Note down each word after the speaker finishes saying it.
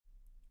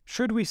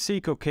should we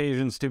seek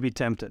occasions to be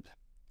tempted?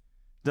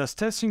 Does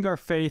testing our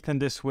faith in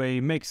this way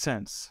make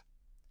sense?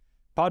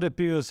 Padre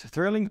Pio's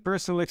thrilling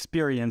personal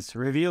experience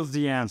reveals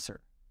the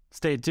answer.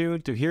 Stay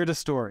tuned to hear the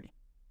story.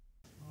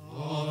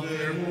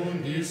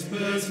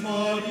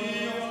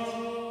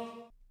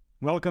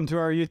 Welcome to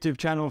our YouTube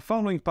channel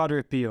following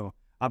Padre Pio,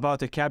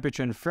 about a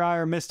Capuchin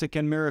friar, mystic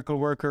and miracle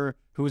worker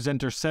whose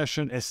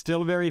intercession is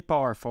still very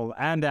powerful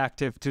and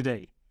active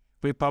today.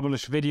 We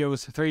publish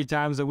videos 3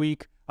 times a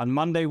week on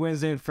Monday,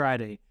 Wednesday, and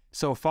Friday,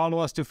 so follow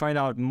us to find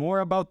out more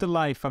about the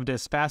life of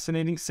this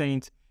fascinating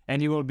saint,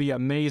 and you will be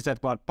amazed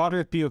at what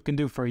Padre Pio can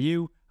do for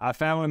you, a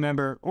family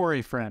member, or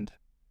a friend.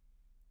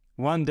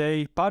 One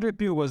day, Padre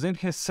Pio was in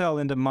his cell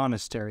in the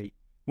monastery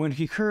when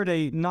he heard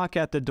a knock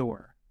at the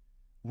door.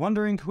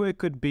 Wondering who it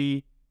could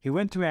be, he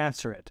went to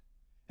answer it,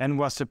 and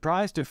was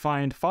surprised to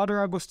find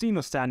Father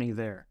Agostino standing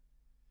there.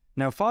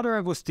 Now, Father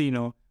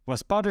Agostino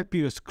was Padre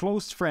Pio's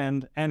close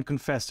friend and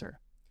confessor,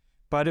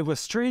 but it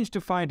was strange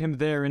to find him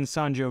there in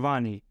San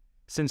Giovanni,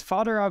 since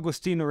Father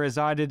Agostino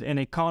resided in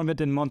a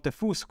convent in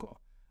Montefusco,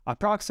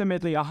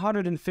 approximately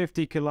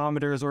 150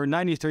 kilometers or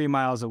 93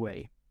 miles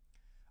away.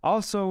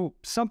 Also,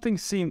 something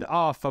seemed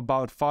off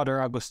about Father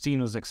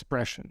Agostino's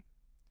expression.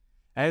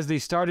 As they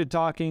started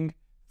talking,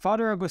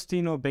 Father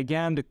Agostino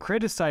began to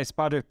criticize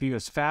Padre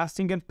Pio's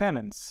fasting and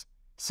penance,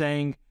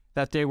 saying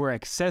that they were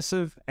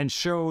excessive and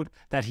showed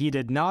that he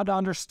did not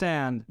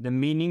understand the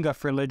meaning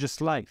of religious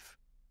life.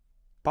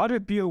 Padre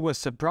Pio was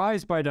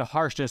surprised by the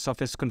harshness of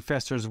his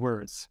confessor's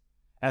words,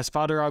 as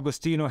Father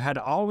Agostino had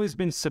always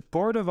been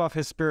supportive of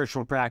his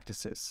spiritual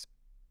practices.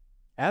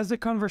 As the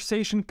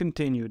conversation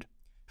continued,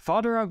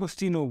 Father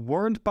Agostino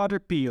warned Padre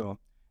Pio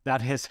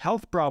that his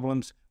health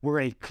problems were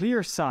a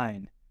clear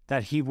sign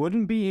that he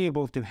wouldn't be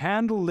able to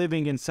handle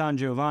living in San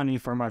Giovanni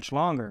for much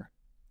longer.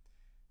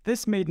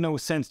 This made no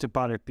sense to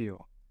Padre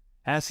Pio,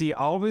 as he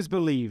always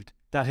believed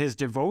that his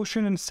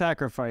devotion and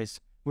sacrifice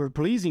were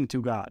pleasing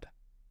to God.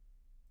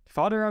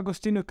 Father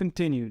Agostino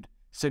continued,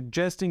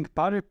 suggesting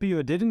Padre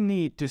Pio didn't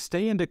need to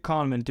stay in the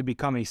convent to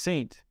become a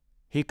saint.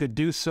 He could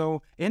do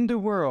so in the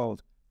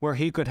world, where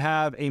he could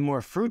have a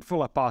more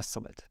fruitful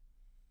apostolate.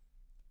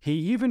 He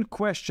even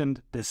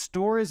questioned the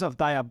stories of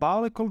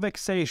diabolical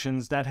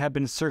vexations that had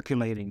been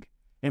circulating,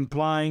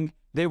 implying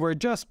they were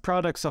just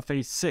products of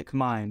a sick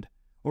mind,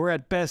 or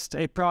at best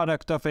a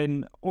product of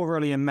an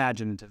overly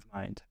imaginative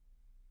mind.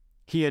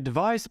 He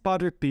advised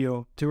Padre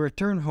Pio to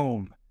return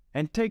home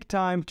and take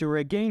time to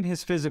regain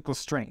his physical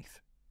strength.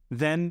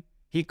 Then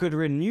he could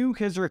renew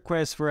his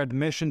request for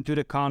admission to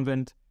the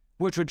convent,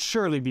 which would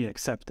surely be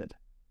accepted.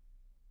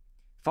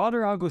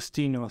 Father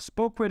Agostino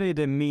spoke with a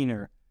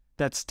demeanor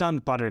that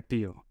stunned Padre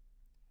Pio.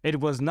 It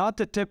was not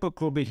the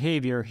typical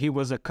behavior he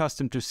was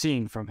accustomed to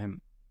seeing from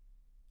him.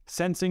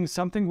 Sensing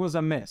something was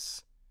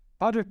amiss,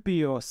 Padre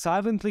Pio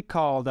silently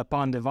called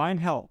upon divine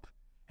help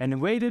and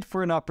waited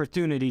for an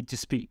opportunity to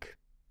speak.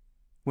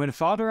 When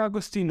Father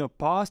Agostino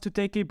paused to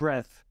take a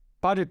breath,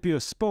 Padre Pio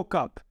spoke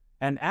up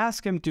and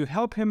asked him to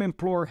help him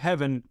implore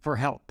heaven for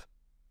help.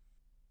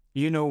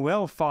 "You know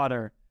well,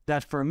 Father,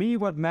 that for me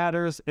what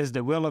matters is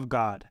the will of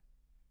God.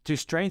 To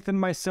strengthen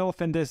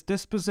myself in this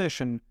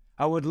disposition,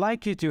 I would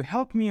like you to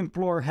help me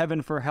implore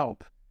heaven for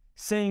help,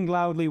 saying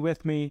loudly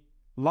with me,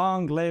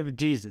 'Long live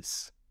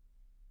Jesus.'"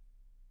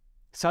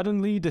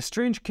 Suddenly, the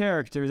strange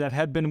character that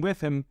had been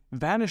with him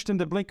vanished in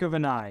the blink of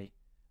an eye,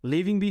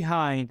 leaving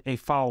behind a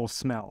foul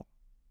smell.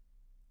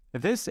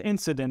 This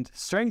incident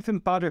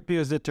strengthened Padre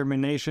Pio's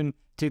determination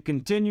to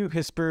continue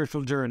his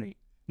spiritual journey,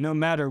 no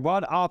matter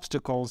what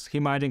obstacles he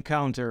might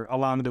encounter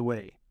along the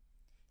way.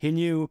 He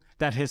knew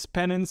that his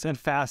penance and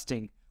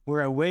fasting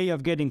were a way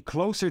of getting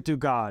closer to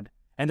God,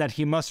 and that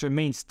he must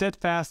remain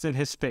steadfast in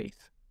his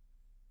faith.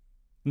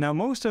 Now,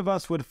 most of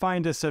us would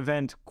find this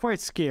event quite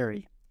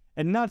scary,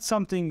 and not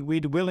something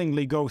we'd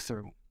willingly go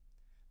through.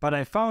 But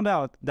I found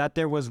out that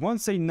there was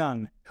once a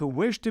nun who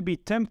wished to be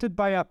tempted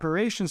by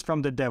apparitions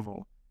from the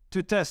devil,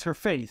 to test her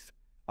faith,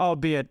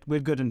 albeit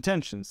with good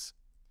intentions.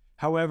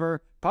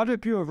 However, Padre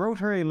Pio wrote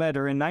her a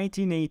letter in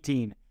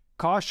 1918,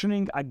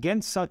 cautioning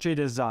against such a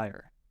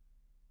desire.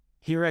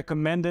 He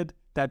recommended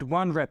that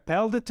one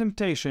repel the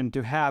temptation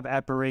to have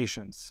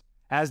apparitions,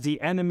 as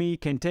the enemy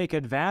can take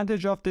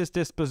advantage of this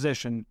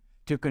disposition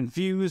to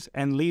confuse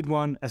and lead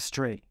one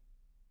astray.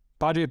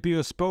 Padre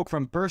Pio spoke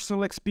from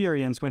personal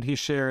experience when he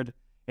shared,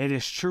 "It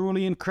is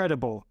truly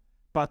incredible,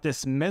 but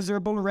this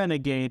miserable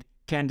renegade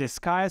can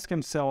disguise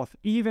himself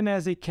even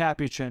as a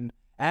Capuchin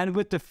and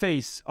with the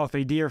face of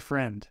a dear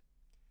friend.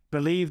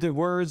 Believe the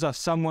words of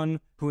someone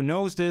who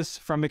knows this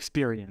from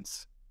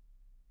experience."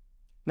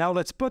 Now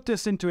let's put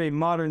this into a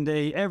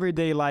modern-day,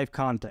 everyday life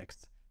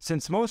context,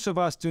 since most of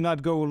us do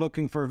not go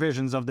looking for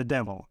visions of the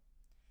devil.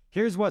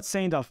 Here's what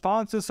Saint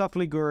Alphonsus of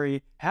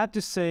Liguori had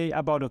to say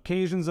about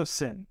occasions of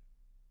sin.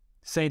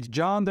 Saint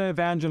John the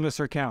Evangelist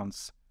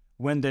recounts,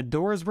 "When the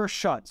doors were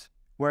shut,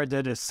 where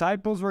the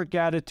disciples were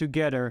gathered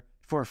together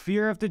for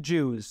fear of the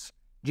Jews,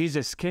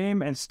 Jesus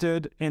came and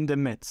stood in the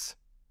midst."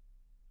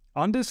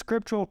 On this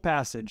scriptural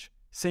passage,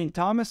 St.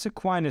 Thomas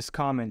Aquinas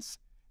comments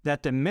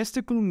that the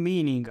mystical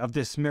meaning of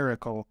this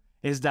miracle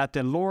is that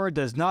the Lord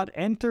does not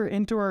enter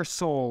into our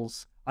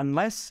souls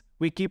unless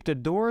we keep the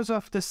doors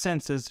of the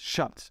senses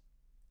shut.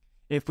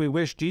 If we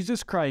wish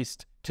Jesus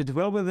Christ to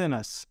dwell within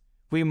us,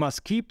 we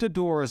must keep the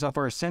doors of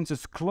our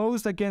senses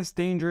closed against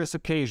dangerous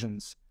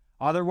occasions.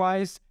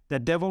 Otherwise, the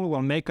devil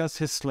will make us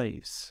his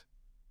slaves.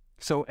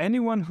 So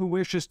anyone who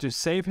wishes to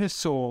save his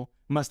soul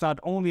must not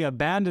only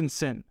abandon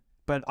sin,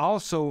 but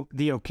also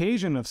the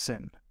occasion of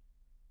sin.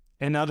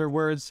 In other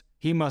words,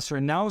 he must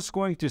renounce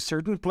going to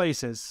certain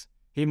places,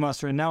 he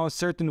must renounce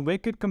certain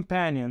wicked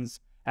companions,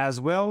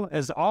 as well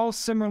as all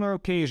similar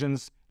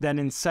occasions that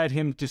incite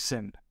him to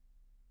sin.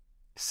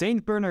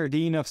 Saint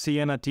Bernardine of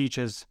Siena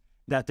teaches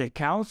that the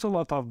counsel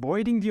of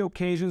avoiding the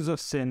occasions of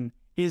sin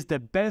is the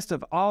best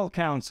of all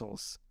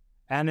counsels,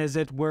 and as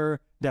it were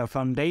the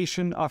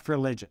foundation of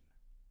religion.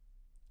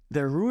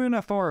 The ruin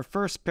of our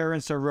first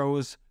parents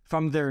arose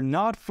from their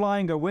not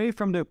flying away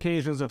from the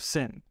occasions of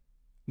sin.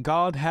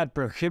 God had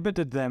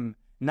prohibited them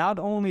not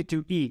only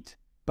to eat,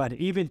 but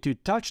even to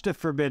touch the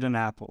forbidden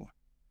apple.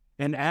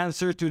 In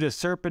answer to the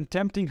serpent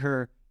tempting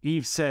her,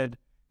 Eve said,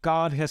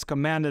 "God has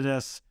commanded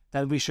us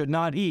that we should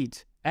not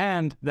eat,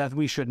 and that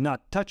we should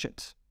not touch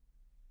it."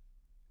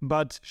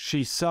 But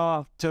she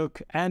saw,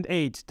 took, and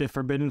ate the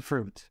forbidden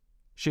fruit.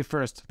 She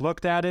first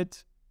looked at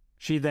it,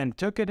 she then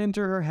took it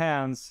into her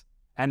hands,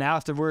 and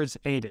afterwards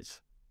ate it.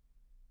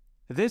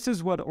 This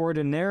is what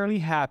ordinarily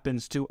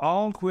happens to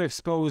all who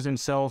expose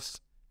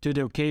themselves to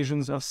the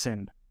occasions of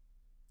sin.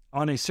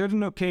 On a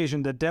certain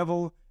occasion, the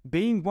devil,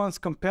 being once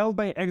compelled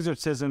by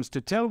exorcisms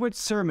to tell which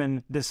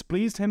sermon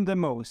displeased him the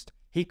most,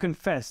 he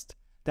confessed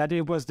that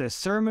it was the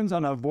sermons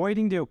on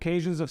avoiding the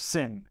occasions of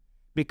sin,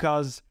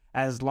 because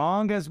as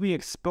long as we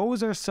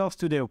expose ourselves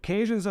to the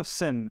occasions of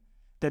sin,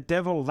 the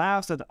devil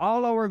laughs at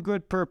all our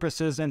good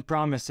purposes and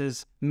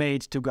promises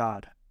made to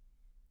God.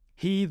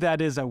 He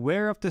that is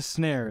aware of the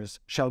snares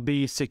shall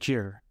be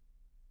secure.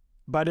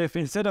 But if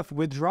instead of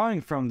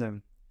withdrawing from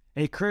them,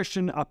 a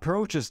Christian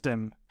approaches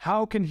them,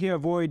 how can he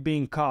avoid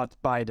being caught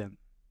by them?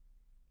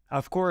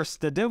 Of course,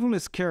 the devil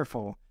is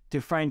careful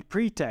to find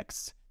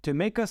pretexts to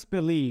make us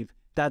believe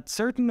that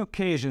certain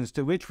occasions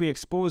to which we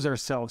expose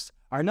ourselves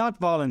are not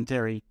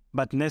voluntary,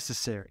 but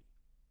necessary.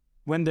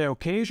 When the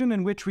occasion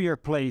in which we are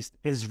placed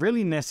is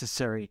really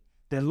necessary,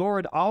 the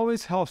Lord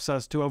always helps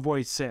us to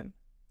avoid sin.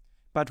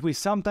 But we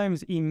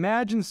sometimes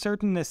imagine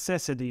certain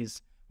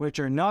necessities which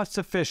are not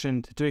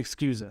sufficient to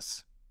excuse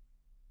us.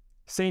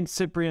 Saint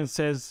Cyprian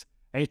says,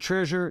 "A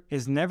treasure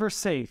is never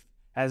safe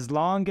as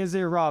long as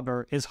a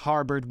robber is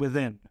harbored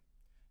within,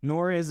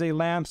 nor is a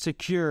lamb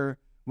secure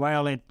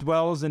while it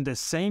dwells in the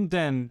same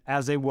den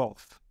as a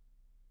wolf."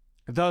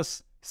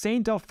 Thus,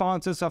 Saint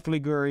Alphonsus of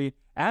Liguori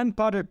and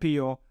Padre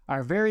Pio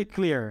are very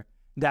clear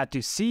that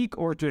to seek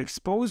or to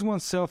expose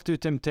oneself to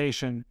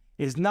temptation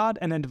is not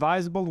an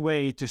advisable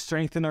way to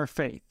strengthen our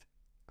faith.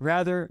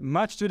 Rather,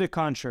 much to the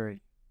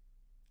contrary.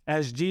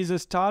 As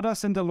Jesus taught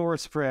us in the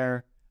Lord's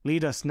Prayer,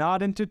 "Lead us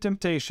not into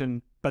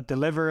temptation, but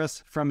deliver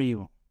us from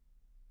evil."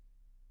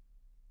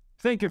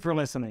 Thank you for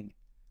listening.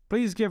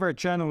 Please give our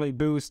channel a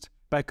boost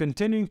by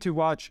continuing to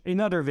watch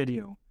another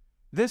video.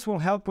 This will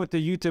help with the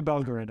YouTube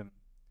algorithm.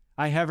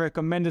 I have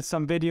recommended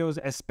some videos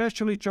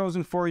especially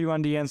chosen for you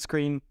on the end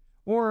screen,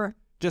 or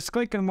just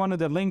click on one of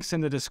the links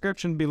in the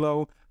description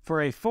below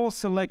for a full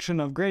selection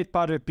of great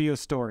Padre Pio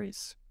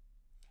stories.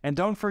 And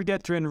don't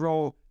forget to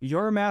enroll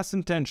your Mass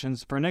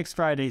intentions for next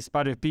Friday's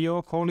Padre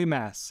Pio Holy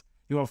Mass.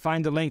 You will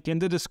find the link in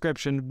the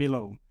description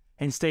below.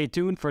 And stay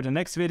tuned for the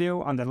next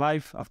video on the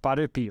life of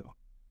Padre Pio.